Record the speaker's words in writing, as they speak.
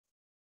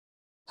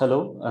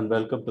Hello and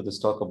welcome to this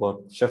talk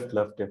about shift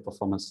left your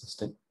performance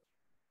testing.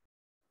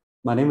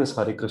 My name is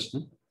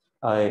Krishnan.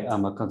 I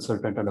am a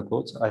consultant and a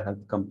coach. I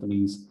help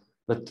companies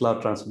with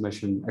cloud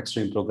transformation,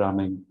 extreme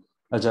programming,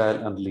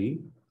 agile, and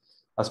lean.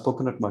 I've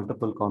spoken at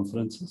multiple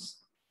conferences.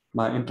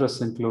 My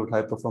interests include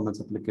high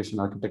performance application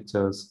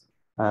architectures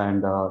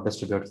and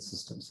distributed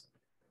systems.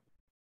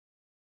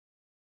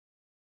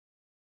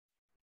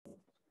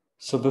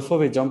 So before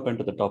we jump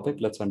into the topic,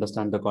 let's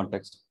understand the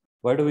context.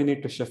 Why do we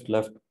need to shift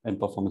left in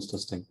performance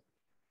testing?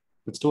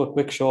 Let's do a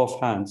quick show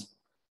of hands.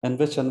 In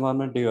which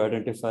environment do you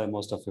identify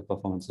most of your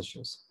performance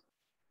issues?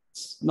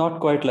 It's not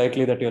quite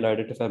likely that you'll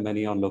identify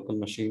many on local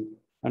machine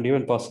and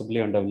even possibly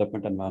on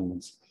development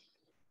environments.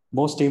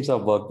 Most teams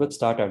I've worked with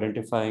start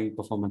identifying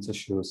performance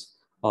issues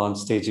on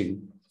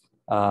staging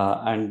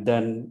and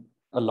then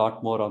a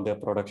lot more on their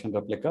production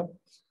replica.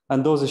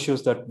 And those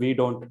issues that we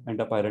don't end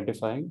up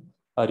identifying,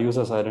 our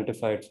users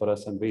identify it for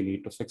us and we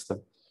need to fix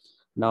them.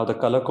 Now the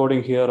color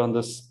coding here on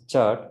this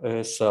chart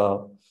is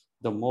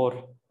the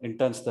more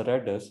intense the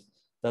red is,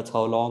 that's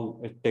how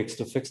long it takes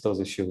to fix those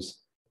issues.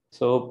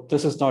 So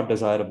this is not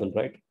desirable,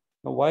 right?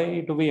 Now, why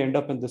do we end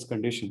up in this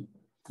condition?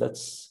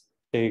 Let's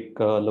take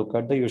a look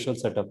at the usual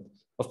setup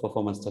of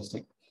performance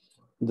testing.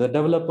 The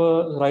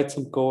developer writes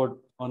some code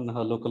on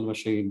her local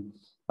machine,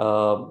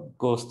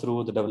 goes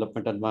through the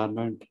development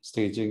environment,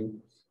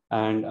 staging,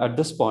 and at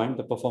this point,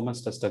 the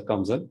performance tester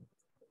comes in,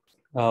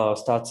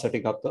 starts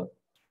setting up the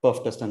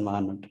Perf Test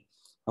environment.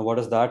 And what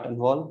does that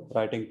involve?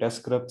 Writing test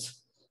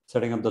scripts,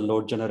 setting up the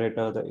load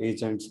generator, the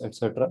agents,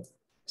 etc.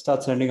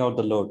 Start sending out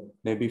the load,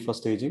 maybe for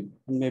staging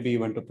and maybe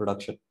even to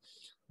production.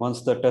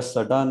 Once the tests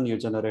are done, you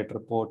generate a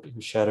report,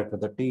 you share it with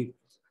the team,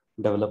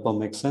 developer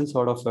makes sense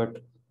out of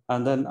it,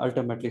 and then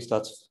ultimately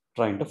starts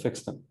trying to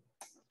fix them.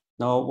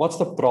 Now, what's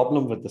the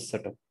problem with this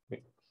setup?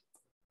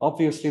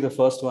 Obviously, the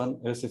first one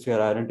is if you're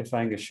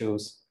identifying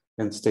issues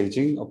in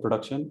staging or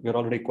production, you're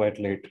already quite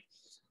late.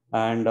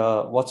 And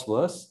what's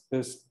worse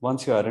is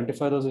once you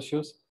identify those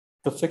issues,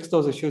 to fix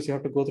those issues, you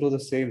have to go through the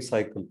same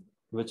cycle,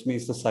 which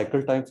means the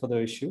cycle time for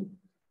the issue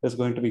is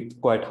going to be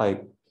quite high.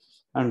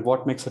 And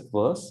what makes it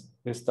worse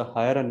is the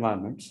higher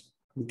environments,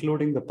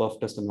 including the perf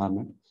test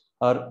environment,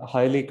 are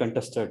highly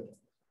contested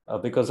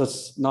because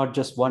it's not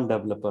just one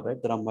developer,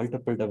 right? There are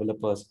multiple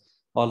developers,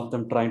 all of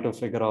them trying to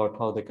figure out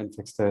how they can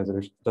fix their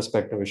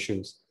respective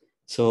issues.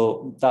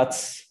 So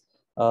that's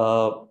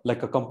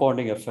like a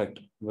compounding effect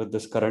with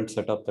this current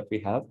setup that we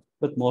have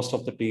with most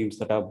of the teams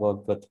that I've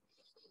worked with.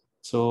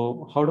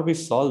 So how do we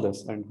solve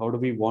this and how do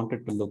we want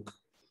it to look?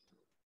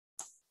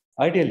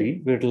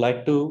 Ideally, we'd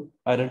like to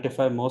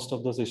identify most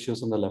of those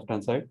issues on the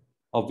left-hand side.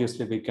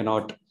 Obviously, we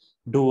cannot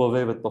do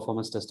away with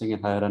performance testing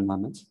in higher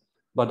environments,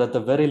 but at the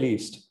very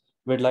least,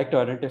 we'd like to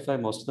identify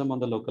most of them on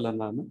the local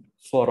environment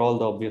for all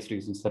the obvious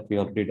reasons that we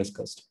already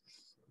discussed.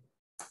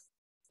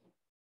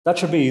 That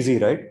should be easy,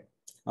 right?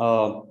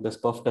 This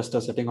perf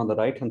tester sitting on the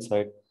right-hand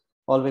side,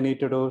 all we need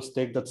to do is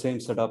take that same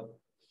setup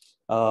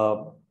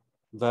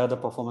where the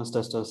performance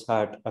testers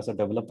had as a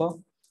developer,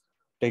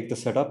 take the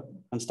setup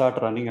and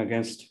start running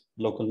against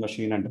local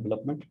machine and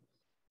development.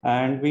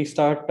 And we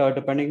start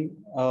depending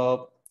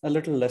a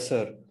little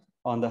lesser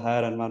on the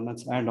higher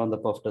environments and on the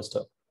perf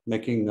tester,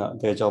 making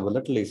their job a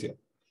little easier.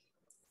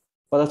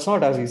 But that's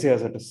not as easy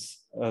as it is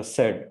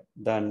said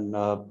than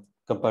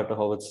compared to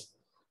how it's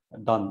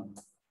done.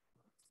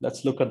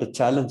 Let's look at the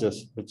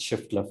challenges with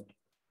shift left.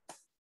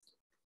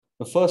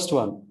 The first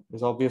one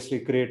is obviously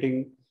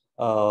creating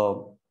a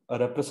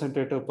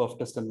representative perf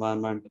test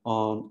environment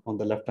on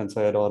the left-hand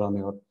side or on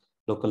your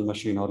local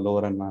machine or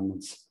lower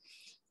environments.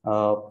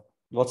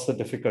 What's the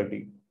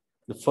difficulty?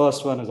 The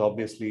first one is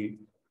obviously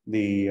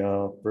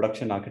the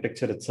production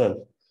architecture itself.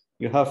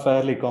 You have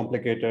fairly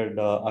complicated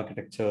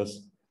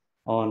architectures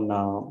on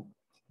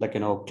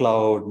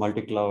cloud,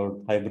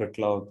 multi-cloud, hybrid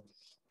cloud,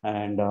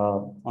 and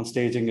on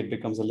staging it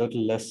becomes a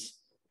little less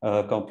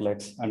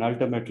complex. And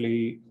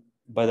ultimately,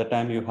 by the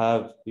time you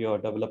have your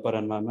developer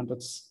environment,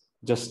 it's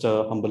just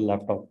a humble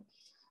laptop.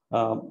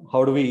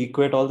 How do we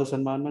equate all these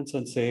environments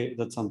and say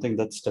that something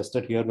that's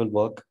tested here will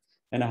work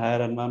in a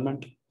higher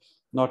environment?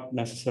 Not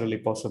necessarily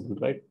possible,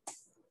 right?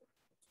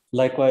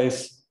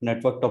 Likewise,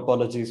 network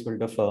topologies will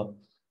differ.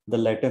 The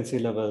latency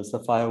levels, the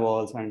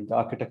firewalls, and the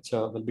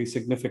architecture will be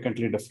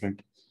significantly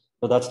different.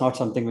 So that's not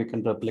something we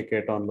can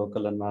replicate on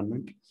local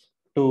environment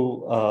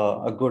to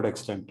a good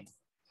extent.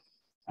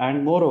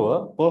 And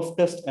moreover, perf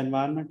test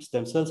environments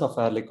themselves are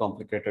fairly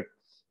complicated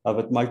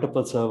with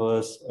multiple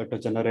servers to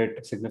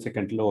generate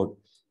significant load.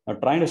 Now,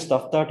 trying to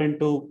stuff that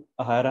into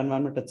a higher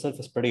environment itself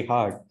is pretty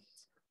hard.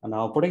 And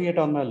now putting it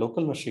on my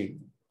local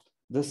machine,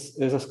 this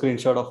is a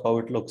screenshot of how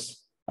it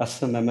looks as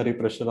the memory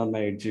pressure on my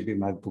 8 GB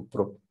MacBook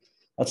Pro.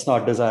 That's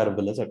not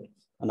desirable, is it?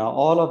 And now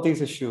all of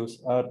these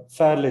issues are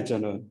fairly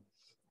genuine.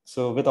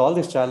 So with all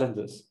these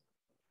challenges,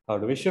 how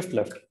do we shift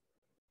left?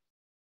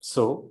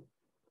 So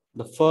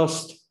the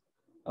first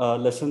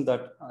lesson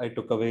that I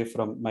took away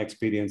from my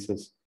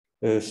experiences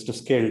is to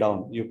scale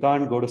down. You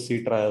can't go to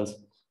C trials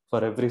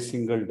for every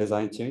single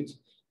design change.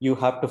 You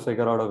have to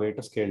figure out a way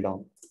to scale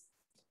down.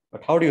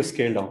 But how do you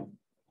scale down?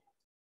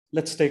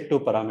 let's take two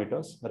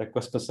parameters,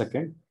 request per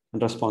second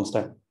and response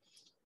time.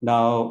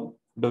 Now,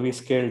 do we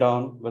scale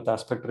down with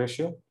aspect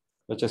ratio,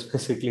 which is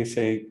basically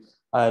saying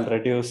I'll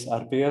reduce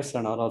RPS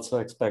and I'll also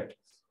expect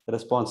the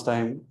response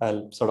time.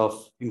 I'll sort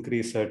of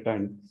increase it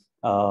and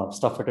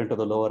stuff it into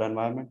the lower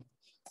environment.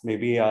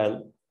 Maybe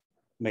I'll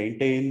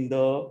maintain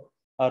the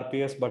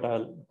RPS, but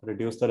I'll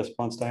reduce the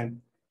response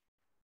time.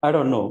 I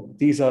don't know.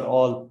 These are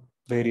all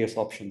various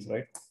options,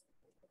 right?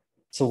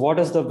 So what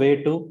is the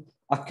way to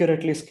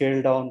accurately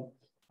scale down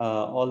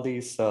all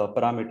these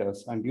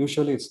parameters? And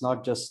usually it's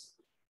not just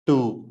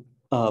two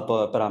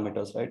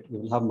parameters, right?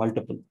 We will have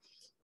multiple.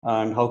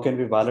 And how can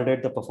we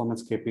validate the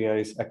performance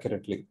KPIs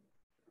accurately?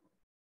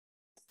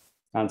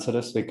 Answer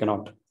is we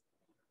cannot.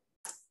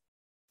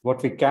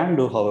 What we can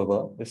do,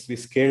 however, is we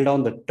scale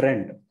down the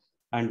trend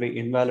and we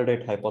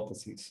invalidate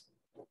hypotheses.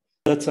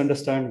 Let's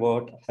understand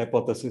what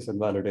hypothesis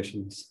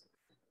invalidation is.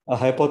 A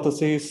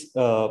hypothesis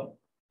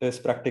is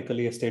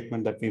practically a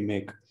statement that we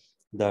make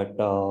that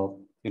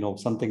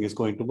something is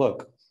going to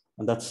work,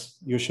 and that's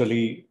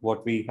usually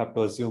what we have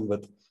to assume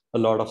with a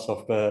lot of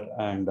software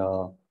and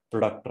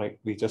product, right?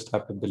 We just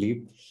have to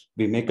believe.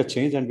 We make a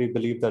change and we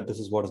believe that this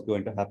is what is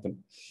going to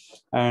happen.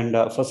 And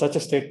for such a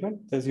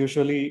statement, there's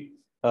usually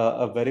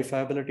a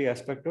verifiability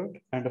aspect to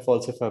it and a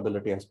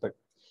falsifiability aspect.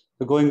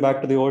 So going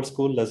back to the old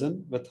school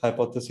lesson with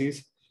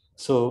hypotheses,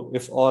 so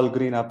if all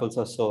green apples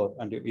are sour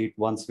and you eat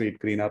one sweet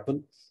green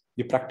apple,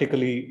 you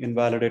practically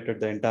invalidated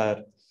the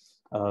entire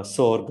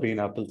sour green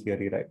apple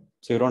theory, right?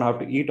 So you don't have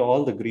to eat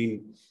all the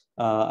green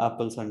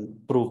apples and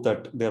prove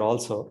that they're all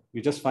sour.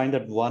 You just find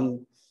that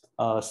one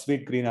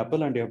sweet green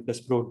apple and you have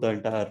disproved the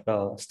entire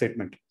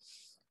statement.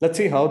 Let's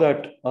see how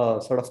that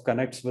sort of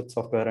connects with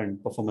software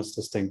and performance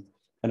testing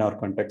in our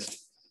context.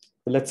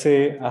 So let's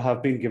say I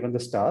have been given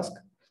this task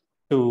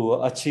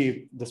to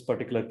achieve this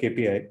particular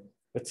KPI.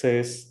 It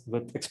says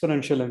with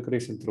exponential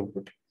increase in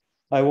throughput,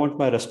 I want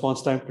my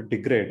response time to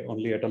degrade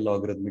only at a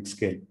logarithmic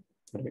scale.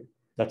 Right?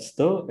 That's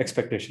the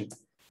expectation.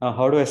 Now,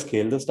 how do I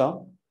scale this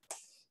down?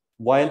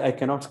 While I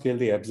cannot scale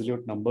the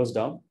absolute numbers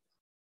down,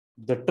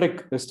 the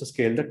trick is to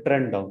scale the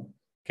trend down.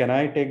 Can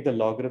I take the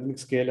logarithmic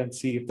scale and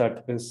see if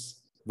that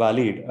is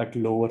valid at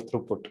lower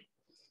throughput?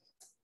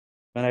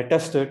 When I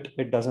test it,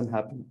 it doesn't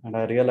happen. And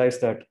I realize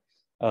that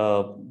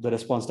the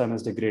response time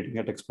is degrading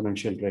at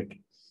exponential rate.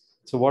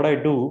 So what I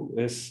do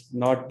is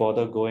not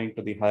bother going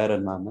to the higher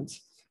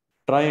environments,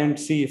 try and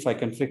see if I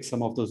can fix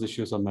some of those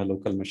issues on my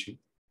local machine.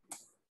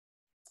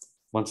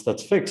 Once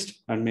that's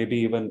fixed, and maybe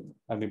even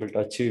I'm able to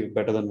achieve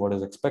better than what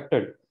is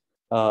expected,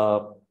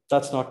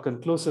 that's not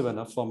conclusive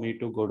enough for me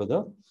to go to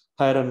the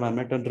higher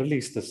environment and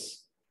release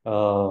this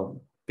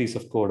piece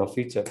of code or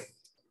feature.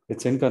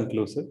 It's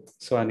inconclusive,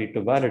 so I need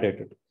to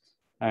validate it.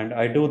 And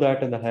I do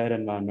that in the higher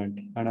environment,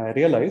 and I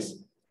realize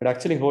it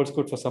actually holds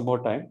good for some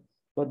more time,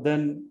 but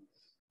then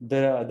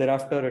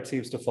thereafter it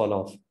seems to fall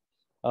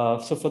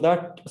off. So for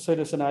that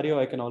scenario,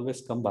 I can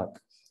always come back.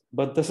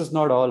 But this is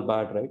not all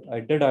bad, right? I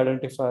did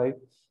identify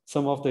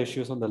some of the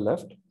issues on the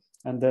left,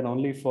 and then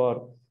only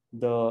for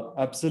the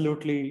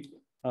absolutely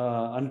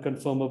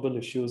unconfirmable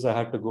issues, I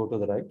had to go to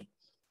the right.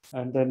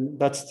 And then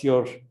that's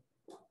your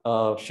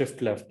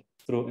shift left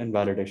through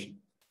invalidation.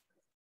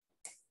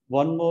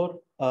 One more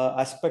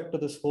aspect to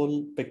this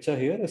whole picture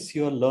here is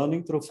you're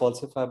learning through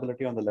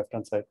falsifiability on the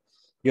left-hand side.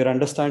 You're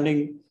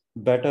understanding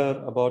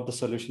better about the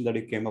solution that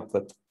you came up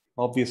with.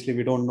 Obviously,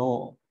 we don't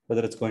know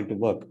whether it's going to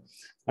work.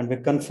 And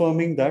we're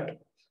confirming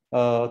that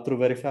through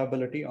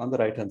verifiability on the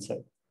right-hand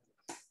side.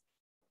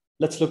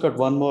 Let's look at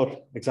one more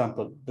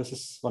example. This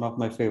is one of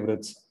my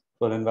favorites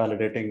for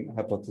invalidating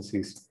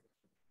hypotheses.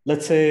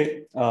 Let's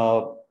say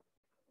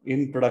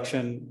in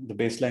production, the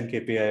baseline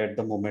KPI at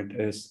the moment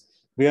is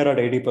we are at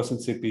 80%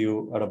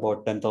 CPU at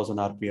about 10,000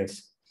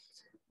 RPS.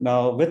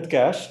 Now with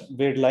cache,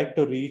 we'd like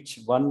to reach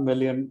 1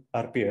 million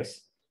RPS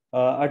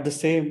at the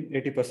same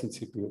 80%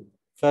 CPU.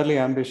 Fairly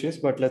ambitious,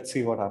 but let's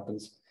see what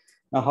happens.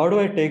 Now, how do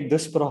I take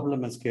this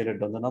problem and scale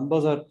it down? The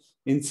numbers are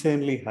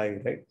insanely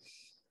high,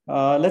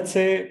 right? Let's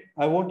say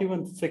I won't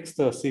even fix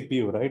the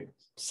CPU, right?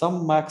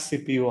 Some max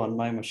CPU on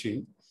my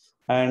machine,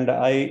 and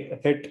I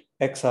hit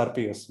X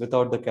RPS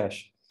without the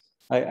cache.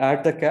 I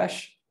add the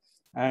cache,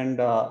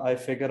 and I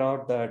figure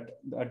out that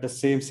at the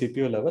same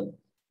CPU level,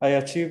 I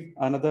achieve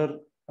another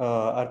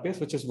RPS,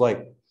 which is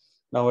Y.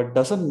 Now, it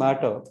doesn't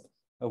matter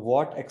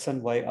what X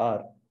and Y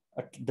are.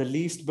 At the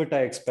least bit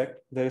I expect,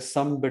 there is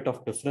some bit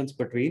of difference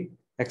between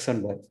X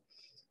and Y.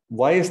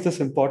 Why is this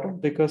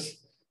important? Because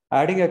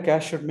adding a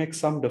cache should make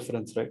some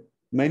difference, right?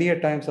 Many a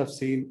times I've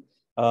seen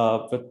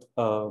with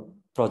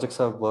projects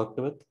I've worked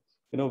with,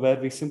 where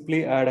we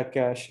simply add a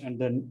cache and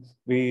then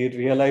we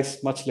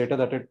realize much later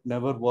that it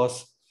never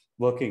was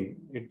working.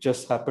 It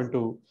just happened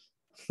to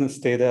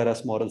stay there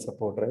as moral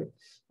support,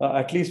 right?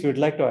 At least we'd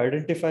like to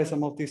identify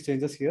some of these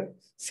changes here,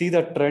 see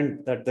the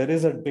trend that there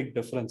is a big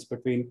difference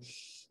between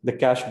the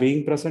cache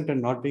being present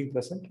and not being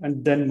present,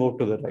 and then move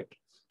to the right.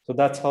 So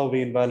that's how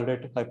we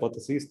invalidate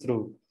hypotheses,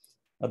 through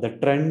the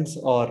trends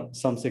or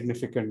some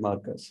significant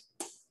markers.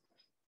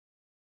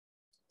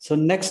 So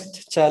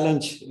next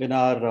challenge in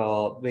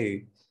our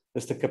way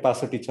is the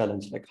capacity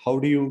challenge. Like, how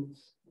do you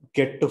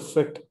get to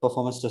fit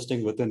performance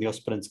testing within your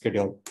sprint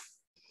schedule?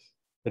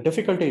 The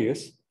difficulty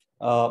is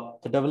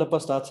the developer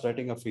starts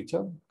writing a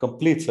feature,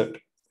 completes it,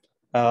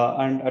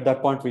 and at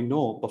that point, we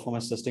know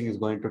performance testing is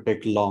going to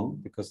take long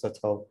because that's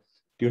how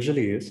it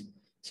usually is.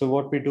 So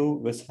what we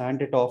do is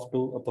hand it off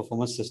to a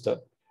performance tester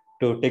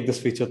to take this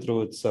feature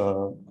through its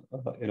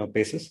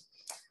paces.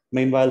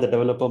 Meanwhile, the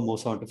developer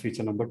moves on to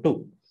feature number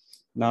 2.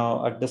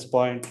 Now, at this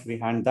point, we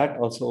hand that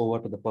also over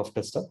to the perf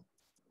tester,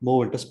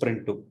 move into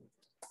sprint 2,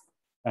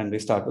 and we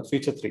start with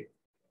feature 3.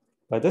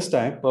 By this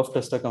time, perf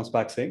tester comes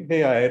back saying,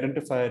 hey, I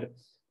identified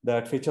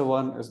that feature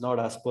 1 is not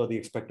as per the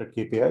expected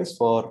KPIs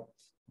for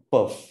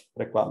perf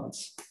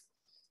requirements.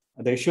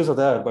 The issues are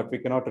there, but we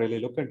cannot really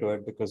look into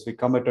it because we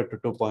committed to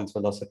 2 points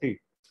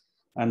velocity.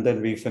 And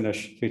then we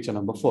finish feature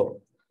number 4.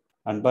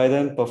 And by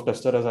then, perf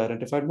tester has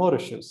identified more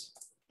issues.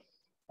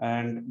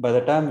 And by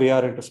the time we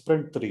are into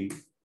sprint 3,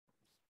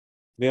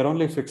 we are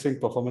only fixing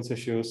performance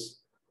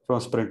issues from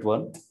sprint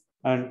 1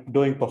 and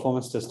doing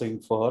performance testing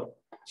for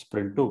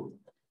sprint 2.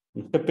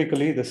 And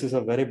typically, this is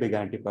a very big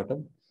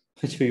anti-pattern,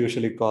 which we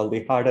usually call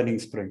the hardening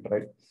sprint,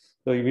 right?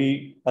 So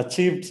we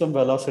achieved some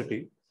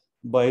velocity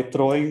by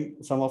throwing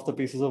some of the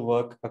pieces of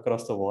work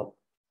across the wall.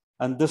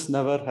 And this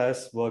never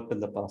has worked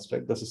in the past,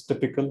 right? This is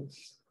typical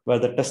where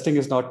the testing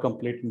is not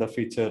complete and the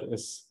feature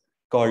is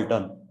called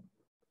done.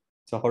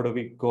 So how do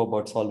we go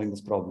about solving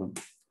this problem?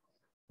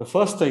 The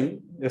first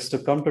thing is to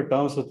come to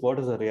terms with what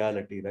is the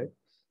reality, right?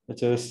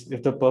 Which is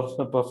if the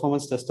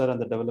performance tester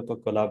and the developer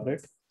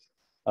collaborate,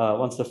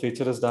 once the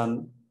feature is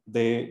done,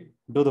 they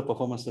do the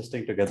performance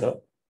testing together,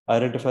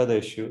 identify the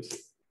issues,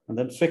 and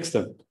then fix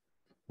them.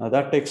 Now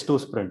that takes 2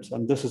 sprints,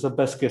 and this is a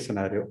best case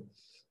scenario.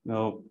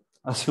 Now,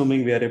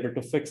 assuming we are able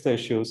to fix the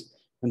issues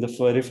in the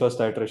very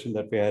first iteration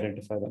that we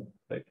identify them,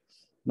 right?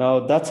 Now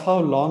that's how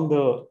long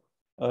the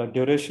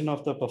duration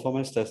of the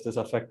performance test is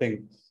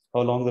affecting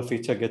how long the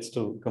feature gets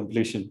to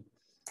completion.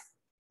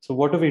 So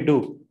what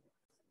do?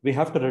 We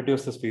have to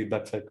reduce this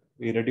feedback cycle.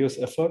 We reduce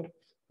effort,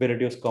 we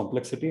reduce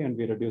complexity, and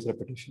we reduce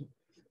repetition.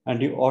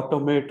 And you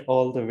automate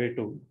all the way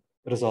to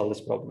resolve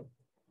this problem.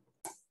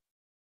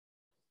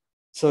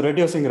 So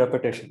reducing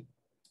repetition,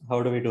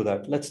 how do we do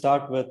that? Let's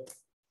start with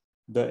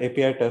the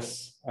API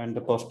tests and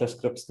the perf test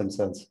scripts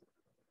themselves.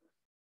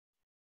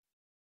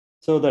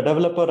 So the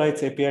developer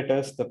writes API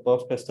tests, the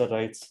perf tester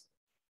writes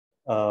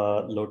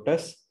load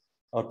tests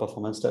or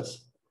performance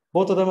tests.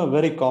 Both of them are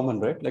very common,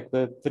 right? Like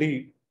the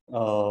 3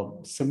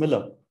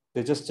 similar.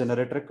 They just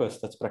generate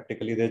requests. That's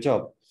practically their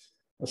job.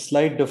 A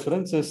slight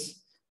difference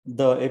is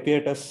the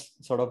API tests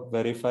sort of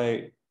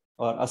verify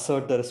or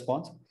assert the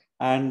response.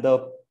 And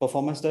the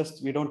performance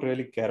test, we don't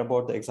really care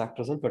about the exact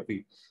result, but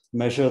we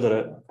measure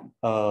the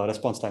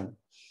response time.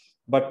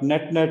 But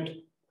net,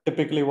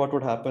 typically what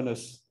would happen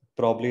is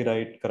probably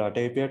write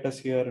Karate API test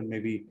here, and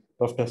maybe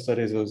perf tester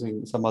is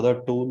using some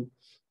other tool,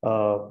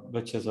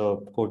 which is a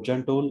code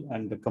gen tool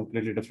and a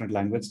completely different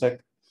language stack.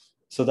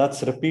 So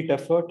that's repeat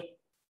effort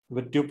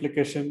with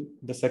duplication.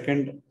 The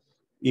second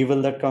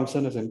evil that comes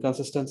in is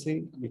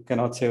inconsistency. You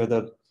cannot say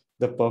whether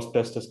the perf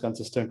test is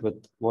consistent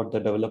with what the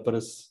developer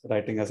is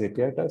writing as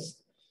API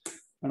test.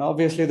 And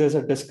obviously there's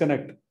a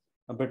disconnect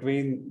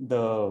between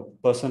the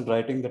person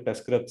writing the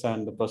test scripts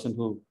and the person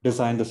who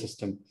designed the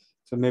system.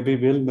 So maybe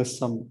we'll miss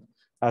some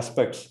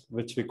aspects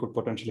which we could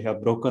potentially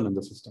have broken in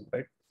the system,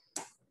 right?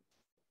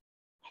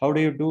 How do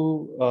you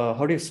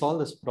solve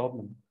this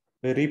problem?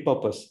 We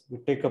repurpose. We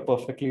take a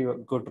perfectly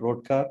good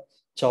road car,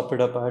 chop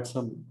it up, add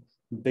some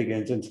big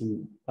engines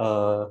and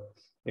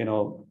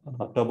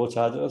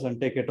turbochargers, and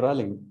take it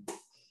rallying.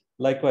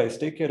 Likewise,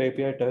 take your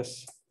API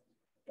tests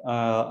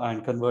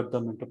and convert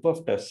them into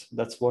perf tests.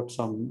 That's what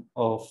some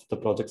of the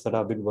projects that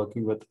I've been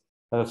working with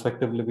have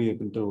effectively been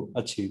able to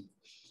achieve.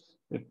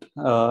 It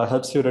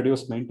helps you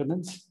reduce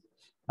maintenance,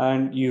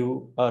 and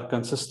you are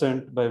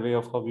consistent by way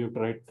of how you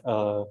write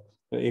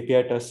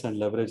API tests and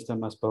leverage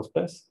them as perf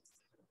tests.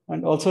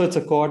 And also it's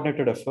a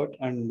coordinated effort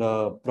and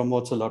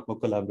promotes a lot more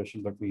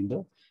collaboration between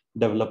the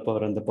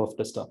developer and the perf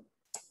tester.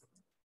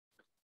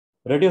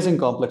 Reducing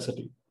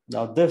complexity.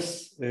 Now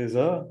this is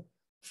a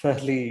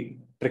fairly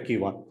tricky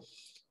one.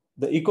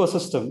 The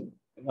ecosystem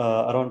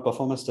around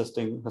performance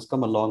testing has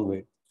come a long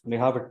way. And you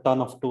have a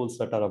ton of tools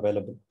that are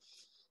available.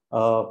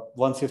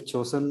 Once you've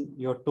chosen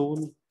your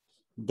tool,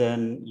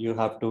 then you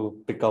have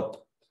to pick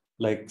up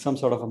like some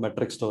sort of a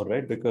metric store,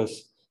 right?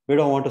 Because we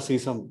don't want to see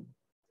some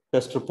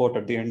test report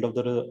at the end of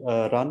the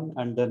run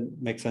and then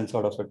make sense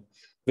out of it.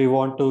 We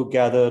want to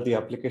gather the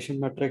application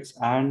metrics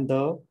and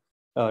the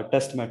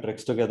test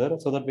metrics together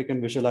so that we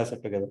can visualize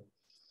it together.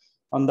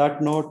 On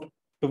that note,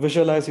 to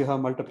visualize, you have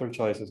multiple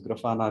choices,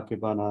 Grafana,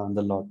 Kibana, and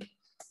the lot.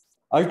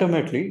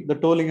 Ultimately, the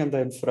tooling and the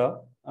infra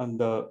and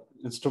the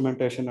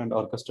instrumentation and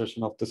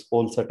orchestration of this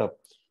whole setup,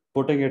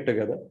 putting it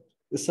together,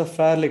 is a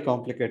fairly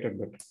complicated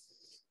bit.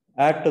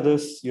 Add to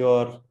this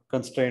your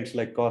constraints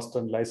like cost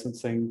and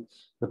licensing,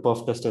 the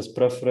perf tester's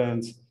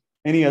preference,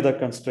 any other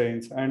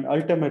constraints, and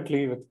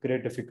ultimately with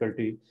great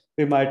difficulty,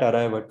 we might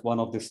arrive at one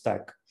of this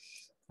stack.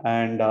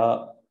 And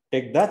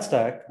take that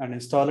stack and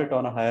install it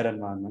on a higher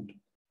environment.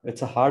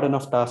 It's a hard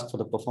enough task for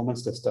the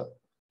performance tester.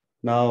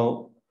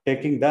 Now,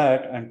 taking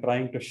that and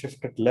trying to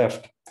shift it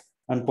left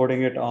and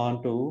putting it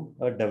onto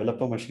a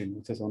developer machine,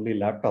 which is only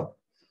laptop.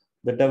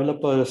 The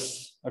developer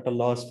is at a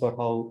loss for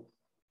how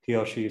he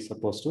or she is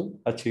supposed to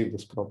achieve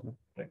this problem.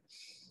 Right?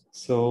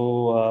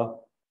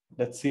 So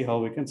let's see how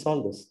we can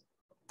solve this.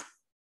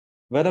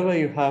 Wherever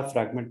you have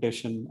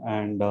fragmentation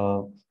and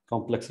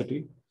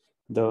complexity,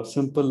 the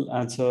simple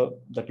answer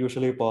that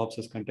usually pops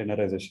is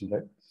containerization,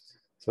 right?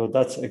 So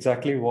that's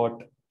exactly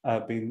what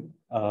I've been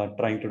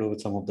trying to do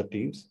with some of the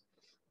teams.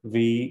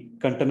 We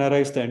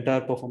containerize the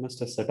entire performance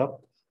test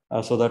setup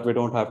so that we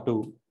don't have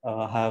to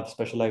have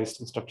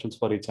specialized instructions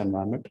for each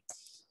environment.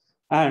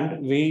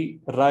 And we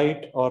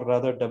write, or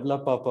rather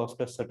develop our perf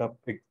test setup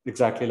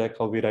exactly like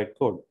how we write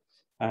code.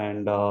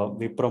 And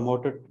we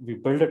promote it, we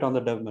build it on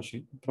the dev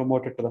machine,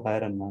 promote it to the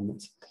higher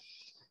environments.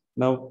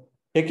 Now,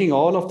 taking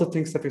all of the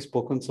things that we've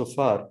spoken so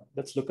far,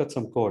 let's look at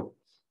some code.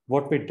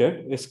 What we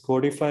did is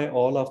codify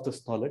all of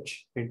this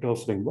knowledge into a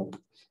framework,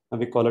 and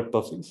we call it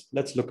Perfs.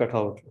 Let's look at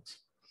how it looks.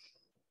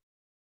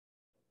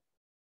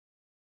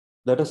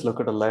 Let us look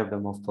at a live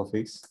demo of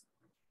Perfs.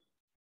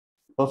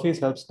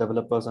 Perfs helps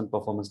developers and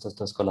performance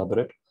testers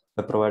collaborate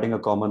by providing a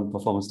common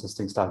performance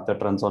testing stack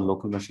that runs on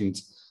local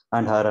machines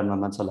and higher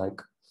environments alike.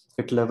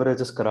 It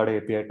leverages Karate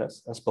API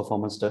tests as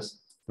performance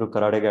tests through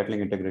Karate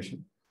Gatling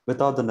integration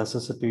without the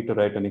necessity to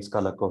write any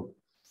Scala code.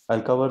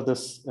 I'll cover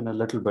this in a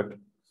little bit.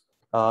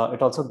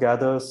 It also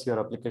gathers your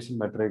application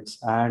metrics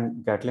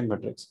and Gatling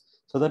metrics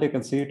so that you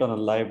can see it on a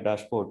live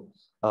dashboard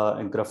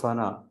in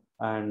Grafana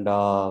and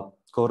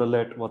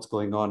correlate what's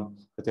going on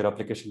with your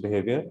application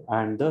behavior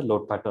and the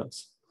load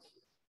patterns.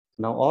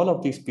 Now, all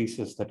of these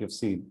pieces that you've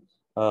seen,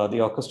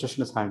 the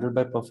orchestration is handled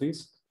by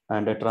Perfs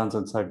and it runs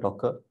inside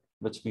Docker,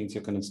 which means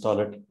you can install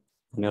it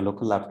on your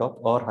local laptop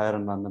or higher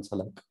environments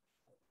alike.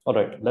 All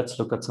right, let's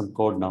look at some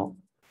code now.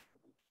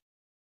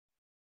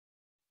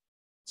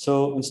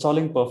 So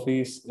installing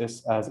Perfs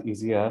is as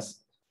easy as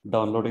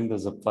downloading the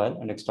zip file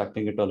and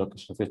extracting it to a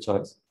location of your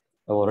choice.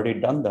 I've already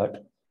done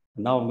that.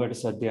 Now I'm going to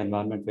set the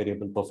environment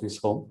variable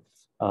Perfs home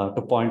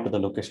to point to the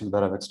location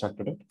where I've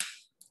extracted it.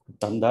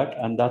 Done that,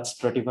 and that's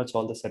pretty much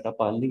all the setup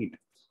I'll need.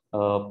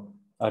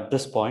 At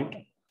this point,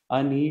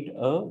 I need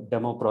a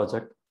demo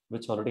project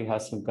which already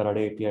has some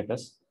Karate API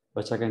tests,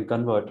 which I can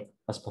convert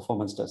as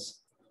performance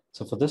tests.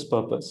 So for this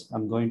purpose,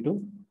 I'm going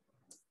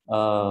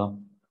to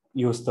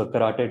use the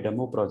Karate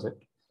demo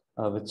project,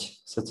 which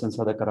sits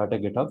inside the Karate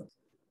GitHub.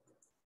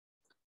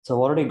 So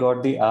I've already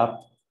got the app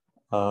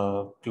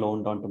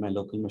cloned onto my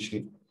local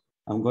machine.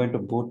 I'm going to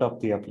boot up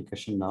the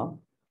application now.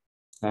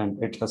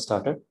 And it has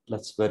started.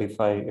 Let's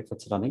verify if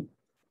it's running.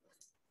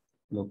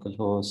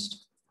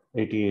 Localhost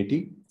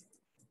 8080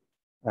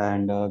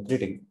 and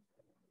greeting.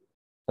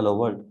 Hello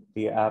world,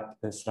 the app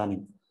is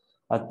running.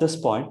 At this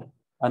point,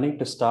 I need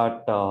to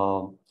start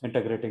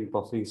integrating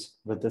Perfs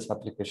with this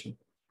application.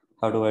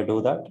 How do I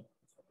do that?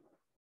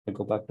 I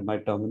go back to my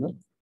terminal.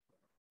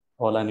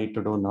 All I need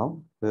to do now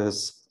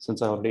is,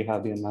 since I already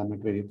have the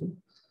environment variable,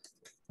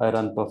 I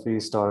run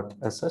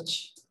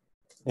perfs.sh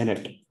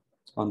init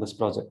on this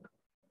project.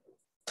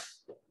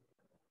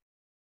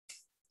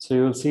 So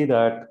you'll see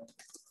that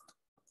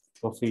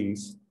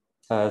Perfs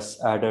has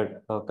added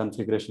a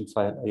configuration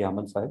file, a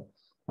YAML file,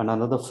 and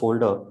another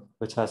folder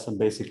which has some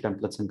basic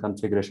templates and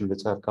configuration,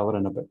 which I'll cover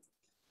in a bit.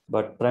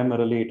 But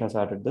primarily, it has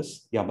added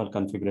this YAML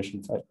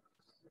configuration file.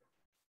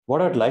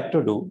 What I'd like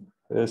to do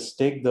is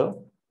take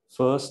the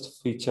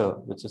first feature,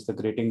 which is the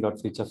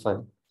greeting.feature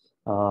file,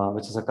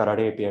 which is a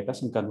Karate API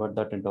test, and convert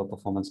that into a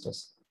performance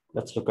test.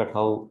 Let's look at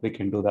how we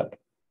can do that.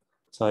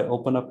 So I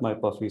open up my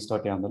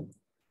perfs.yaml.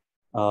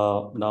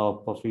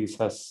 Now Perfs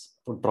has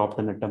dropped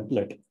in a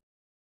template.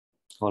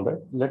 All right,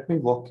 let me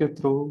walk you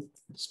through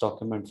this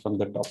document from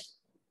the top.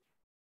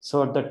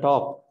 So at the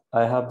top,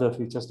 I have the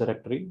features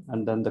directory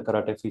and then the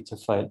Karate feature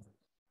file.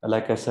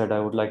 Like I said, I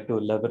would like to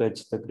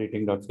leverage the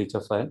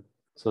greeting.feature file.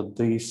 So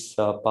these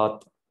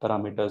path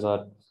parameters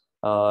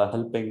are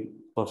helping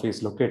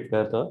Perfs locate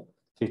where the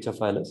feature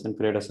file is and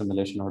create a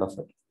simulation out of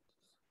it.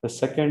 The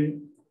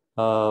second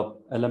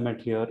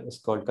element here is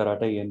called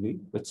Karate Env,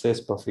 which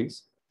says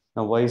Perfs.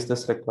 Now, why is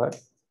this required?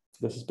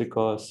 This is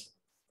because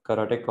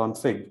Karate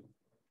config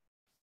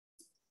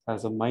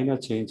has a minor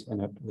change in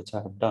it, which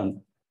I have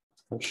done.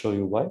 I'll show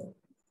you why.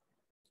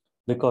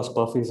 Because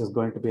Perfs is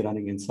going to be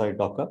running inside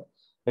Docker,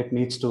 it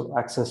needs to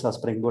access a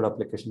Spring Boot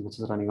application, which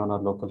is running on our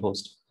local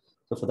host.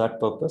 So for that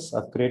purpose,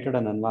 I've created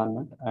an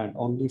environment and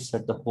only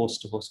set the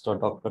host to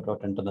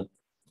host.docker.internal.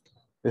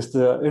 This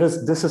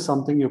is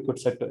something you could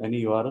set to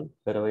any URL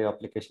wherever your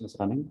application is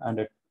running, and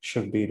it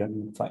should be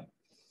running fine.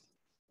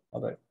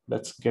 All right,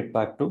 let's get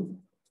back to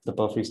the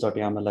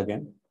perfs.yaml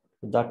again.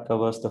 That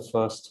covers the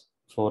first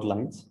 4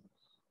 lines.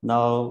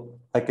 Now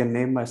I can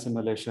name my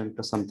simulation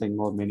to something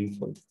more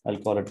meaningful. I'll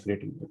call it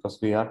greeting because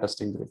we are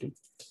testing greeting.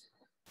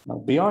 Now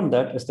beyond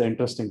that is the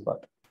interesting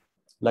part.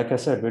 Like I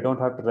said, we don't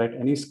have to write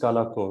any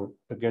Scala code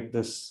to get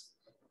this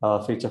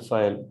feature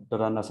file to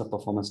run as a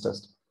performance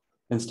test.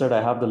 Instead,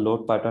 I have the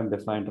load pattern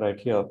defined right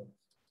here,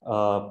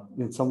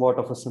 in somewhat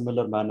of a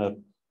similar manner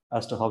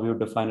as to how you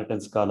define it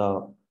in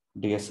Scala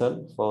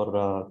DSL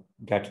for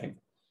Gatling.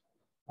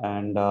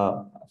 And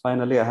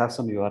finally, I have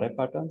some URI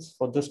patterns.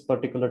 For this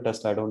particular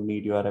test, I don't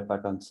need URI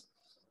patterns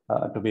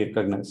to be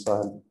recognized, so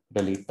I'll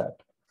delete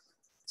that.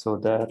 So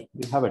there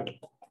we have it.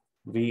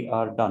 We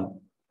are done.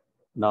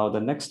 Now the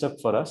next step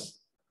for us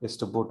is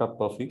to boot up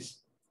Perfs.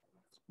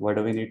 Why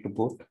do we need to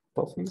boot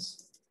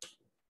Perfs?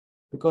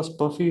 Because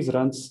Perfs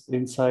runs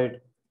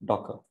inside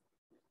Docker.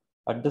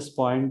 At this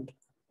point,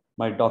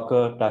 my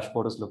Docker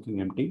dashboard is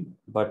looking empty,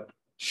 but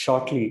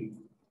shortly,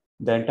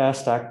 the entire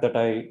stack that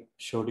I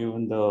showed you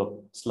in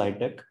the slide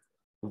deck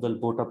will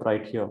boot up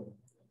right here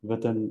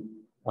within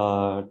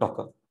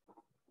Docker.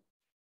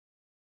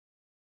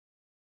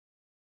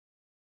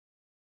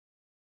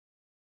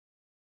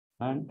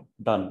 And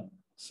done.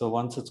 So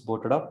once it's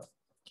booted up,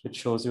 it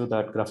shows you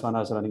that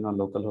Grafana is running on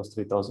localhost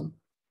 3000.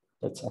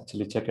 Let's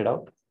actually check it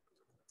out.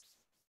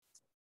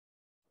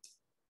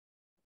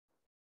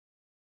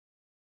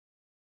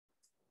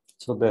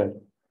 So there,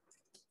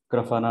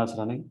 Grafana is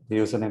running. The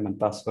username and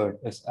password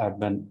is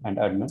admin and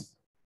admin.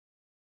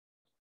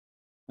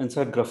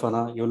 Inside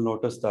Grafana, you'll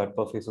notice that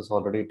Perfs is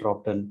already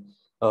dropped in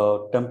a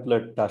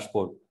template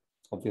dashboard.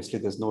 Obviously,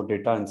 there's no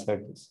data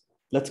inside this.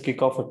 Let's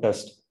kick off a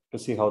test to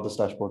see how this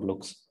dashboard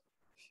looks.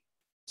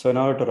 So in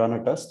order to run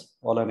a test,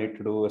 all I need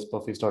to do is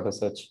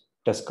perfs.sh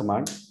test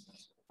command,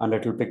 and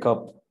it will pick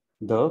up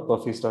the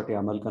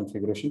perfs.yaml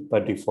configuration by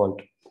default.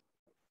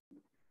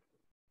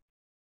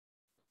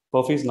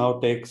 Perfs now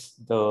takes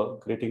the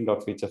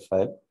greeting.feature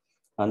file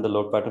and the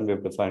load pattern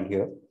we've defined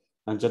here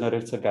and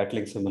generates a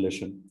Gatling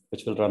simulation,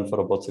 which will run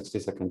for about 60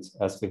 seconds,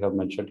 as we have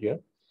mentioned here.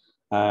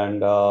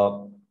 And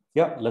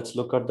yeah, let's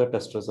look at the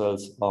test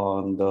results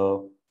on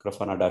the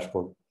Grafana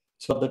dashboard.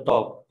 So at the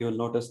top, you'll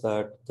notice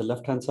that the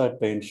left-hand side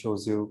pane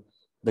shows you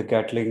the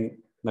Gatling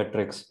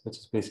metrics, which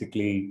is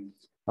basically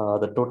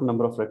the total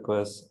number of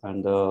requests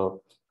and the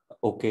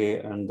OK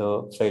and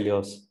the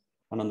failures.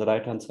 And on the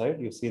right-hand side,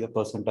 you see the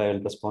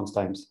percentile response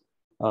times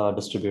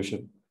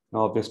distribution.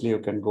 Now, obviously, you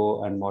can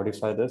go and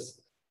modify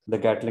this. The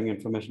Gatling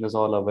information is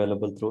all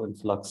available through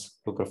Influx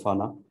to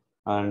Grafana,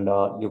 and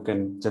you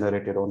can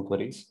generate your own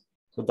queries.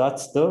 So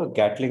that's the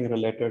Gatling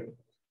related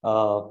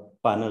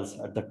panels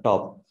at the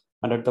top.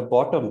 And at the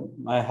bottom,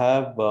 I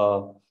have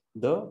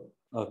the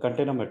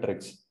container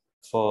metrics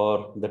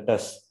for the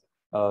test,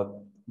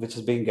 which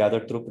is being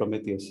gathered through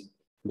Prometheus.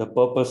 The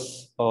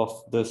purpose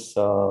of this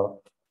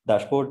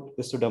dashboard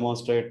is to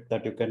demonstrate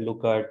that you can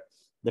look at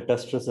the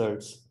test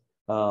results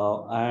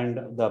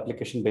and the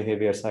application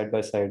behavior side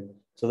by side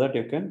so that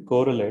you can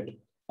correlate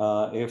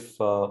if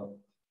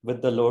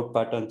with the load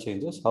pattern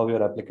changes, how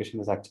your application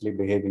is actually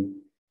behaving.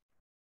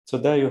 So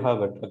there you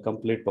have it, a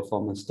complete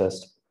performance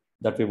test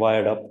that we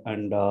wired up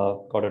and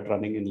got it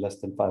running in less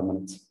than 5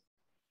 minutes.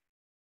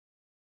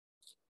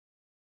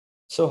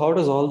 So how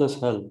does all this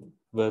help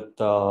with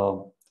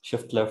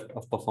shift left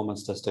of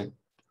performance testing?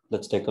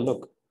 Let's take a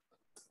look.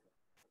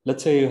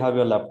 Let's say you have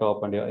your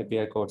laptop and your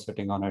API code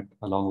sitting on it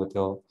along with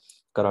your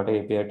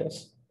Karate API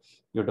test.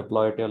 You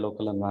deploy it to your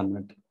local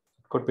environment.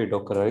 It could be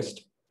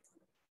Dockerized.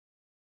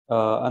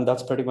 And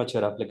that's pretty much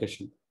your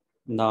application.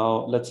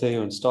 Now, let's say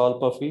you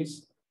install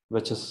Perfs,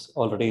 which is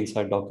already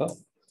inside Docker,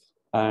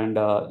 and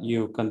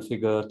you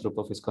configure through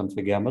Perfs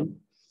config YAML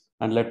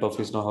and let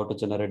Perfs know how to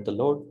generate the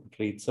load, it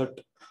reads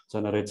it,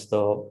 generates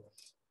the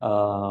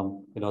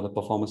the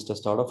performance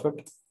test out of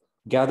it,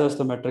 gathers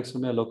the metrics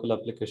from your local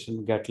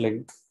application,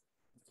 Gatling,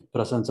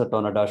 presents it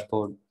on a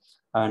dashboard,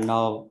 and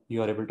now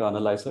you are able to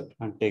analyze it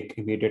and take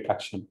immediate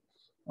action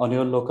on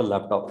your local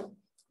laptop.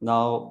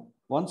 Now,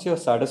 once you're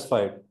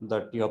satisfied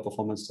that your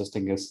performance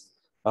testing is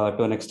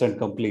to an extent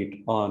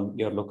complete on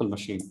your local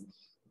machine,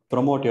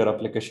 promote your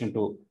application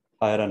to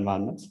higher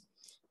environments.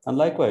 And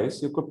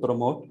likewise, you could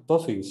promote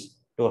Perfs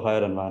to a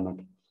higher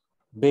environment.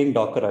 Being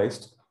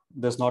Dockerized,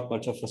 there's not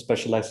much of a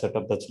specialized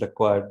setup that's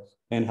required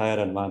in higher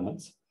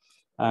environments.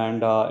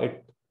 And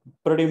it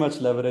pretty much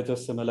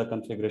leverages similar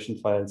configuration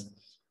files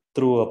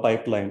through a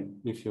pipeline,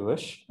 if you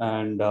wish,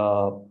 and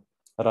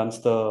runs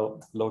the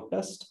load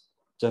test,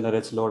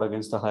 generates load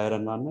against the higher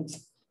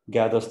environments,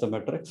 gathers the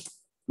metrics,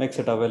 makes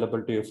it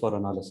available to you for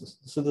analysis.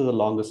 This is the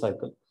longer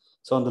cycle.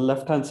 So on the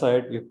left-hand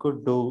side, you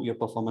could do your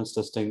performance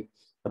testing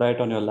right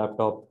on your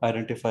laptop,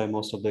 identify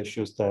most of the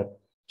issues there,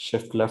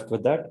 shift left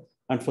with that.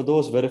 And for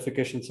those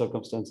verification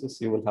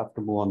circumstances, you will have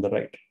to move on the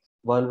right.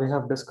 While we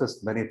have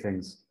discussed many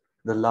things,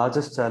 the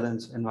largest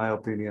challenge, in my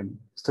opinion,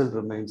 still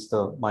remains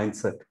the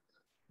mindset.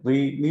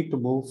 We need to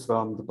move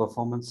from the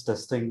performance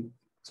testing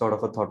sort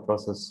of a thought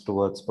process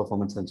towards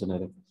performance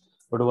engineering.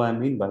 What do I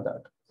mean by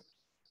that?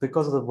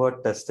 Because of the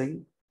word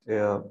testing,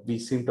 we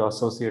seem to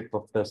associate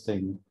perf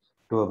testing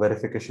to a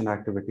verification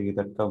activity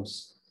that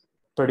comes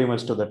pretty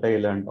much to the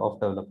tail end of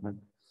development.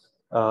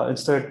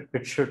 Instead,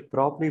 it should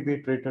probably be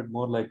treated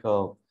more like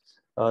a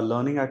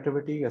learning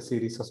activity, a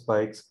series of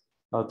spikes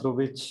through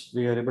which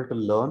we are able to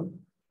learn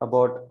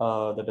about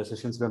the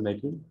decisions we're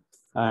making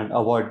and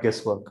avoid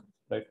guesswork,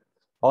 right?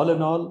 All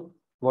in all,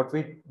 what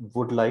we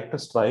would like to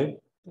strive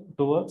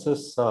towards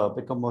is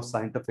become more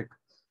scientific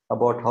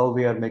about how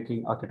we are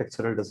making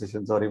architectural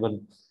decisions, or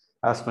even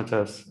as much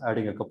as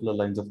adding a couple of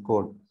lines of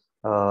code.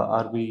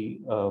 Are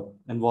we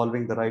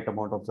involving the right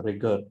amount of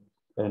rigor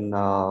in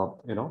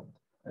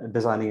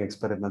designing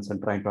experiments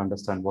and trying to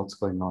understand what's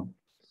going on?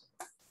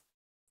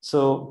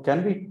 So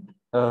can we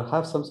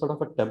have some sort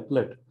of a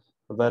template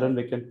wherein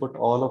we can put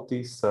all of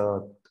these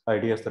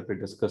ideas that we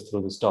discussed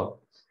through this talk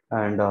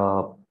and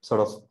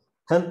sort of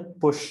help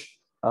push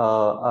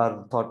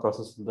our thought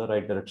process in the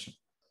right direction?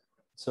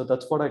 So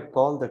that's what I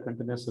call the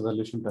continuous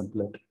evolution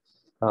template.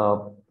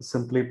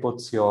 Simply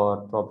puts your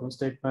problem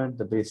statement,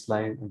 the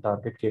baseline and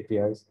target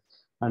KPIs,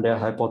 and a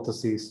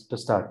hypothesis to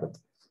start with.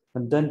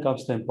 And then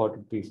comes the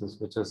important pieces,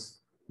 which is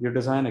you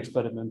design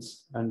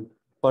experiments, and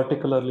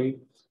particularly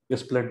you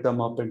split them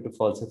up into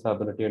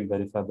falsifiability and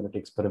verifiability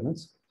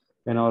experiments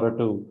in order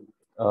to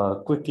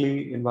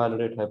quickly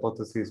invalidate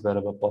hypotheses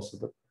wherever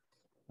possible,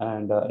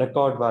 and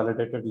record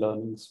validated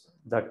learnings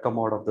that come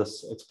out of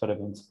this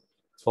experiments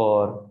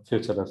for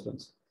future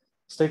reference.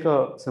 Let's take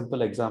a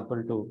simple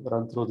example to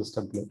run through this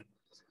template.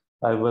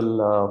 I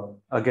will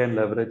again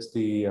leverage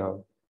the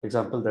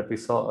example that we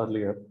saw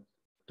earlier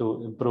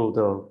to improve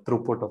the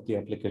throughput of the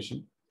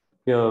application.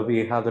 Here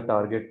we have the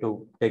target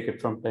to take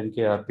it from 10K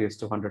RPS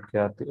to 100K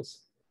RPS.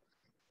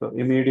 The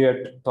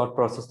immediate thought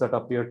process that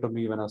appeared to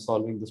me when I was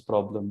solving this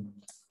problem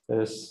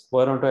is,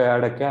 why don't I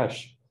add a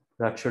cache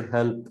that should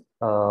help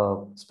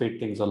speed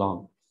things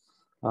along?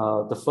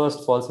 The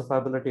first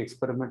falsifiability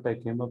experiment I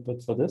came up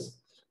with for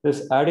this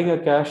is adding a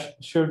cache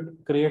should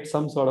create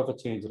some sort of a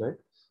change, right?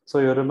 So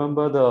you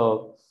remember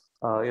the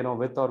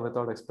with or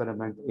without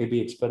experiment, A/B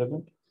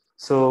experiment.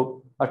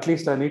 So at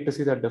least I need to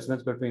see that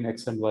difference between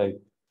X and Y.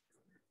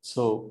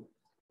 So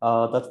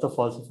that's the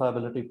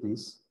falsifiability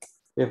piece.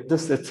 If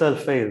this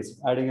itself fails,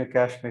 adding a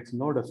cache makes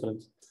no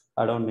difference.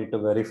 I don't need to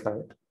verify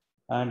it.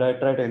 And I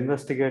try to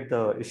investigate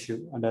the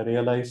issue, and I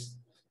realize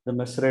the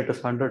miss rate is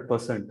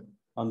 100%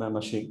 on my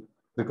machine,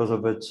 because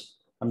of which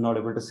I'm not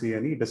able to see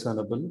any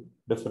discernible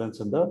difference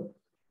in the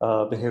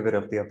behavior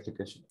of the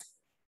application.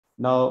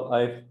 Now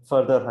I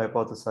further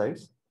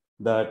hypothesize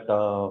that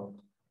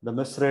the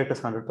miss rate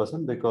is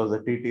 100% because the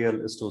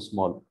TTL is too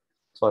small.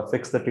 So I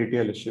fix the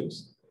TTL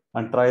issues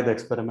and try the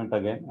experiment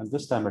again, and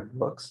this time it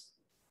works.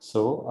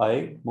 So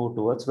I move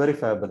towards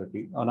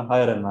verifiability on a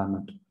higher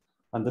environment,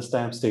 and this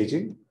time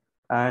staging.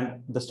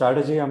 And the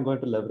strategy I'm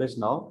going to leverage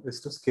now is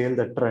to scale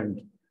the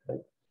trend.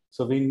 Right?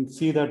 So we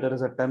see that there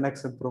is a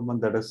 10x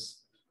improvement that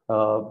is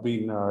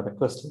being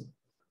requested.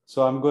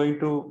 So I'm going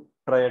to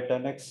try a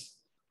 10x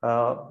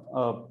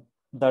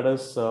that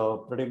is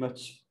pretty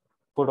much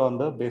put on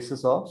the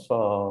basis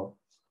of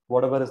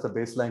whatever is the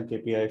baseline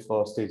KPI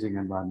for staging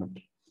environment.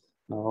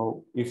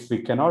 Now, if we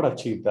cannot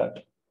achieve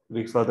that,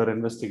 we further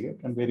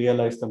investigate and we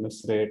realize the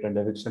miss rate and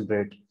eviction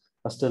rate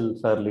are still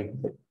fairly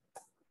high.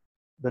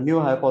 The new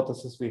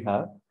hypothesis we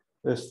have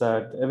is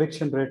that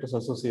eviction rate is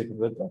associated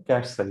with the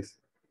cache size.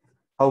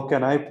 How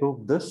can I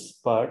prove this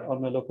part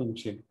on my local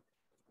machine?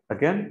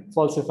 Again,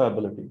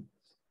 falsifiability.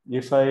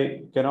 If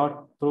I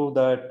cannot prove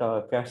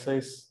that cache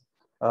size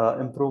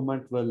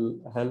improvement will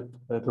help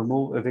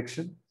remove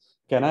eviction,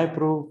 can I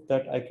prove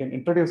that I can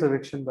introduce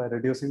eviction by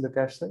reducing the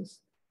cache size?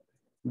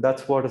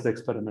 That's what is the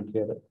experiment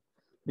here.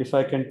 If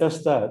I can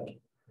test that,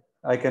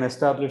 I can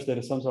establish there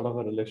is some sort of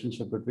a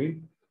relationship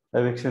between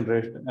eviction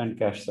rate and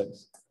cache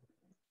size.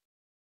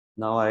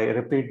 Now I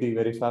repeat the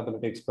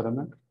verifiability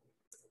experiment.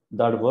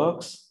 That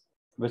works,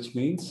 which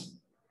means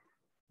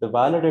the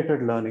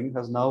validated learning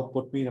has now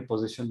put me in a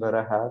position where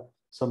I have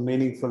some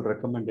meaningful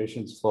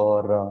recommendations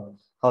for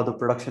how the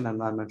production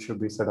environment should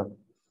be set up.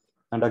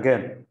 And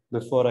again,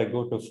 before I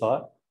go too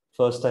far,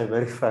 first I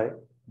verify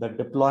that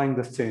deploying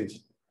this change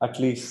at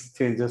least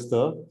changes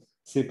the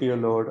CPU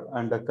load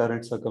and the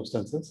current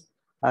circumstances.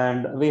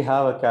 And we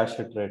have a cache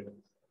hit rate,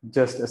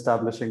 just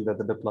establishing that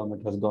the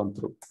deployment has gone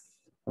through.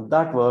 If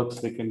that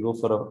works, we can go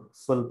for a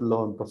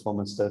full-blown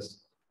performance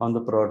test on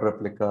the prod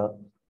replica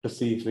to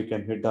see if we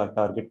can hit our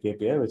target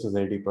KPI, which is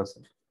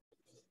 80%.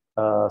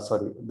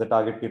 The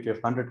target KPI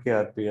of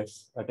 100K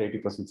RPS at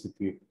 80%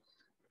 CPU.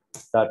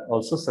 That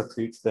also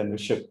succeeds, then we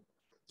ship.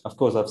 Of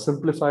course, I've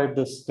simplified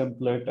this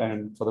template,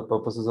 and for the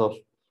purposes of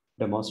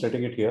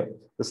demonstrating it here,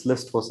 this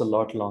list was a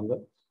lot longer,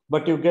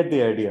 but you get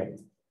the idea.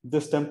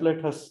 This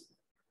template has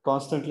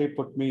constantly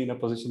put me in a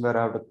position where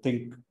I have to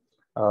think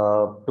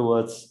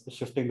towards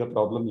shifting the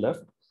problem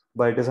left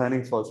by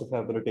designing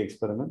falsifiability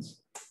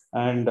experiments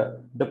and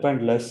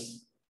depend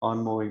less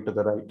on moving to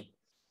the right.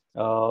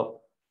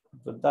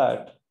 With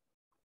that,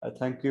 I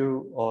thank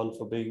you all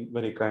for being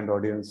very kind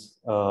audience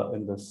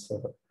in this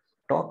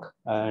talk,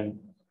 and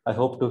I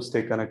hope to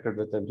stay connected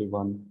with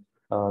everyone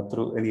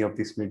through any of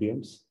these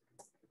mediums.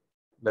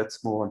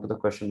 Let's move on to the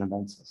question and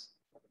answers.